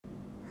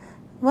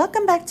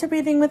Welcome back to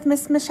Reading with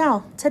Miss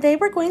Michelle. Today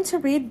we're going to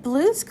read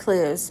Blue's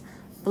Clues,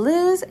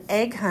 Blue's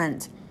Egg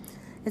Hunt.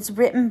 It's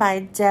written by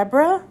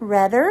Deborah,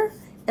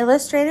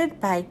 illustrated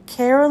by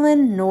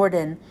Carolyn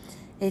Norden.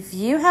 If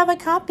you have a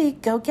copy,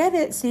 go get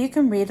it so you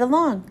can read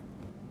along.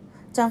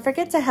 Don't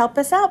forget to help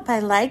us out by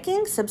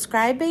liking,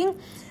 subscribing,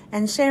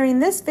 and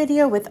sharing this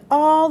video with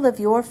all of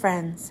your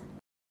friends.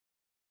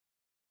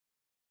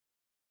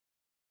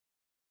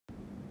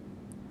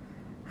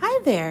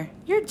 Hi there,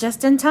 you're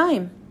just in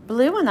time.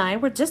 Blue and I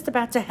were just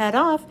about to head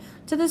off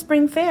to the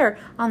spring fair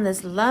on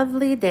this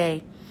lovely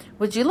day.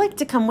 Would you like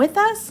to come with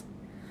us?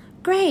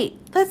 Great,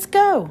 let's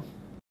go.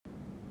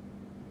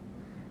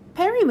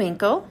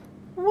 Periwinkle,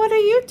 what are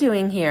you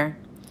doing here?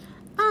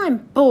 I'm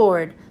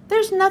bored.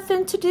 There's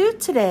nothing to do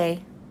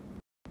today.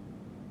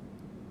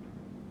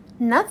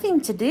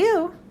 Nothing to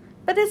do?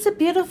 But it's a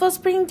beautiful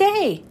spring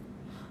day.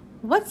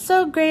 What's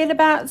so great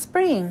about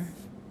spring?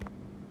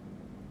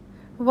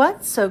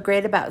 What's so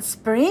great about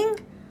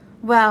spring?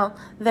 Well,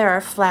 there are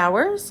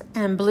flowers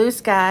and blue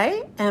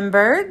sky and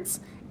birds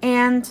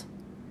and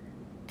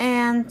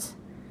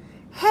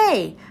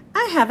hey,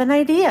 I have an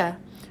idea.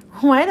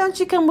 Why don't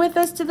you come with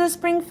us to the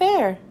spring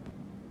fair?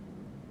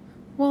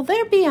 Will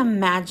there be a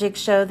magic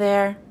show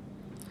there?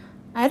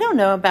 I don't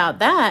know about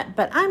that,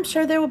 but I'm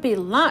sure there will be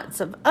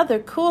lots of other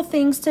cool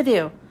things to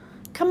do.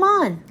 Come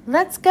on,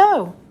 let's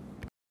go.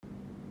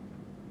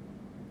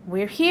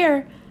 We're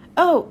here.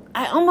 Oh,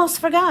 I almost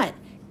forgot.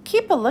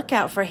 Keep a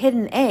lookout for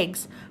hidden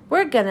eggs.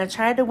 We're gonna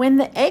try to win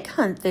the egg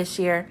hunt this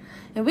year,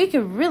 and we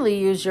could really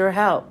use your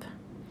help.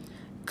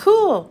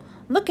 Cool!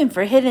 Looking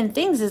for hidden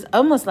things is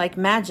almost like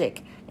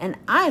magic, and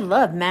I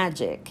love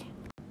magic.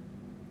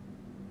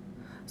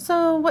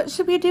 So what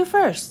should we do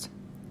first?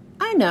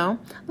 I know.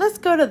 Let's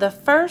go to the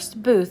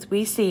first booth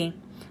we see.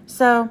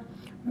 So,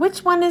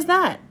 which one is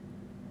that?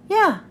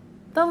 Yeah,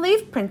 the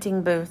leaf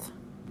printing booth.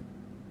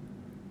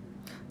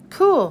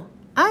 Cool.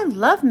 I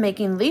love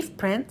making leaf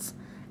prints.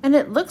 And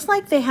it looks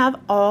like they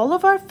have all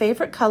of our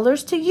favorite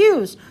colors to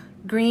use.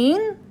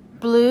 Green,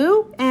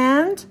 blue,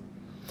 and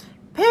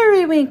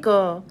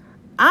periwinkle.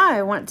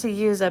 I want to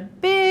use a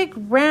big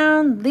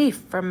round leaf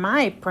for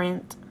my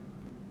print.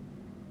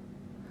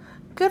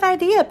 Good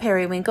idea,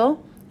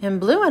 Periwinkle. And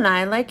Blue and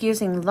I like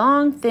using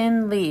long,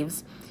 thin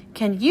leaves.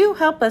 Can you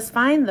help us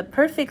find the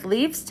perfect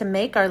leaves to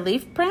make our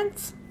leaf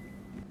prints?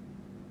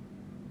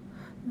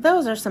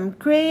 Those are some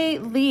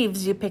great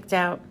leaves you picked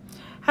out.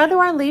 How do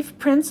our leaf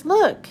prints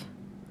look?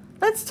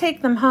 Let's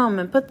take them home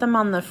and put them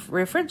on the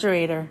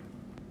refrigerator.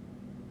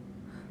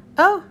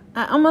 Oh,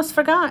 I almost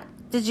forgot.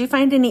 Did you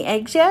find any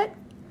eggs yet?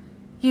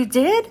 You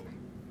did?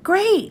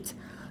 Great.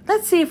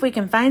 Let's see if we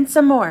can find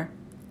some more.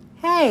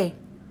 Hey,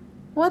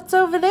 what's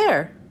over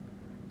there?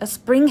 A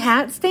spring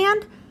hat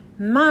stand?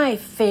 My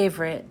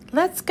favorite.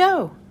 Let's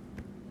go.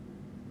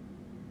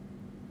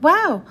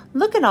 Wow,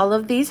 look at all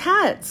of these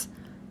hats.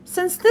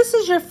 Since this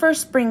is your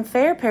first spring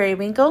fair,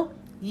 Periwinkle,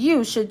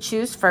 you should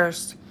choose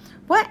first.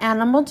 What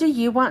animal do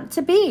you want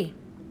to be?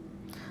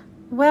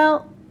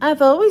 Well,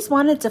 I've always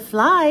wanted to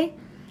fly.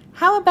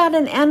 How about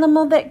an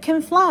animal that can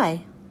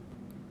fly?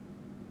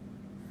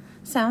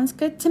 Sounds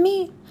good to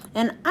me.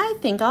 And I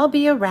think I'll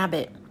be a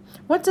rabbit.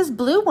 What does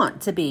Blue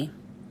want to be?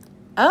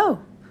 Oh,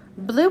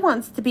 Blue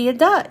wants to be a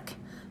duck.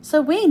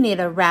 So we need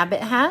a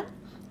rabbit hat,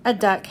 a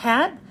duck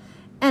hat,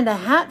 and a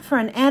hat for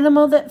an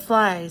animal that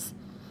flies.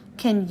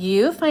 Can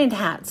you find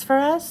hats for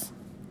us?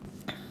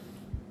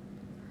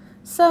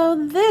 So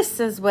this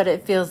is what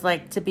it feels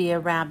like to be a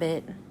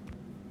rabbit.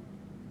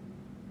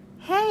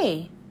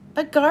 Hey,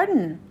 a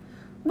garden.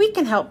 We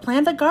can help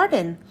plant a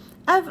garden.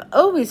 I've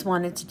always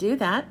wanted to do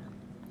that.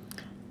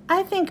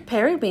 I think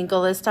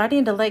Periwinkle is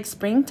starting to like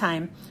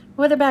springtime.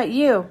 What about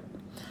you?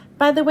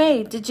 By the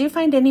way, did you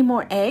find any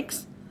more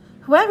eggs?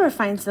 Whoever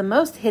finds the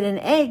most hidden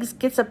eggs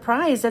gets a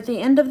prize at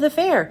the end of the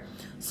fair.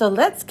 So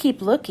let's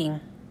keep looking.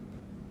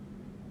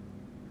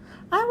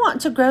 I want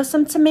to grow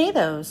some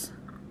tomatoes.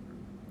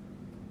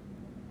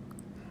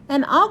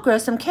 And I'll grow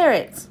some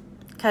carrots,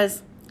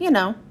 'cause, you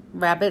know,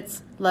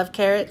 rabbits love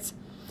carrots.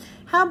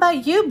 How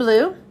about you,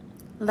 Blue?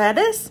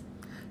 Lettuce?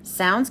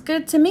 Sounds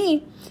good to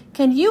me.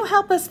 Can you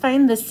help us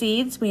find the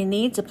seeds we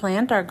need to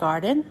plant our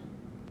garden?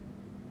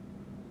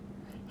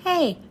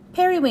 Hey,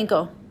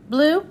 Periwinkle,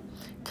 Blue,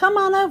 come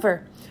on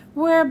over.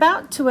 We're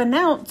about to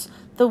announce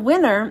the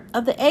winner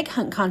of the egg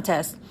hunt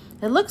contest.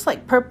 It looks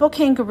like Purple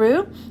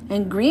Kangaroo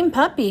and Green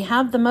Puppy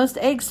have the most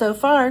eggs so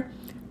far,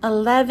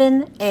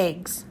 11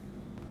 eggs.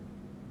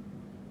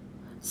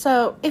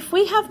 So, if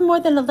we have more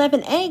than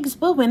 11 eggs,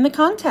 we'll win the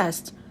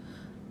contest.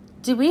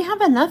 Do we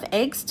have enough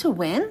eggs to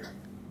win?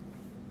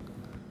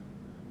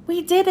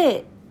 We did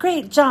it!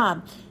 Great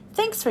job!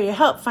 Thanks for your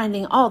help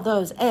finding all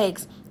those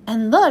eggs.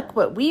 And look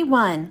what we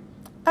won!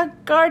 A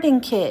garden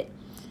kit!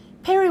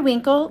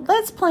 Periwinkle,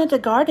 let's plant a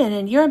garden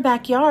in your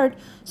backyard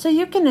so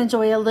you can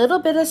enjoy a little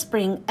bit of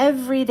spring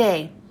every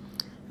day.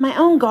 My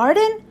own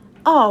garden?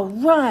 All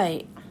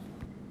right!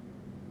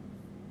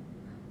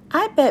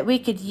 I bet we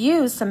could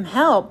use some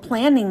help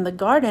planning the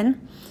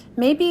garden.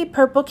 Maybe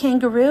Purple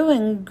Kangaroo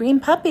and Green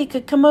Puppy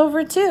could come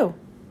over too.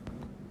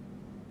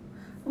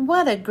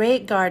 What a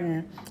great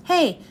garden.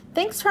 Hey,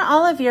 thanks for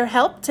all of your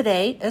help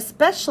today,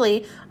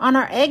 especially on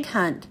our egg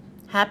hunt.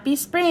 Happy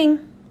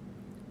spring.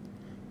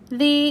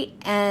 The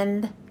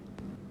end.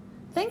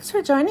 Thanks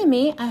for joining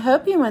me. I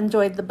hope you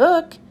enjoyed the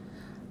book.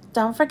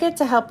 Don't forget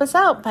to help us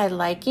out by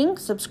liking,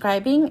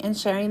 subscribing, and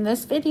sharing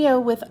this video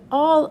with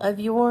all of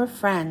your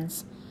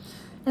friends.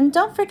 And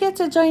don't forget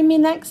to join me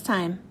next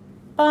time.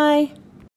 Bye.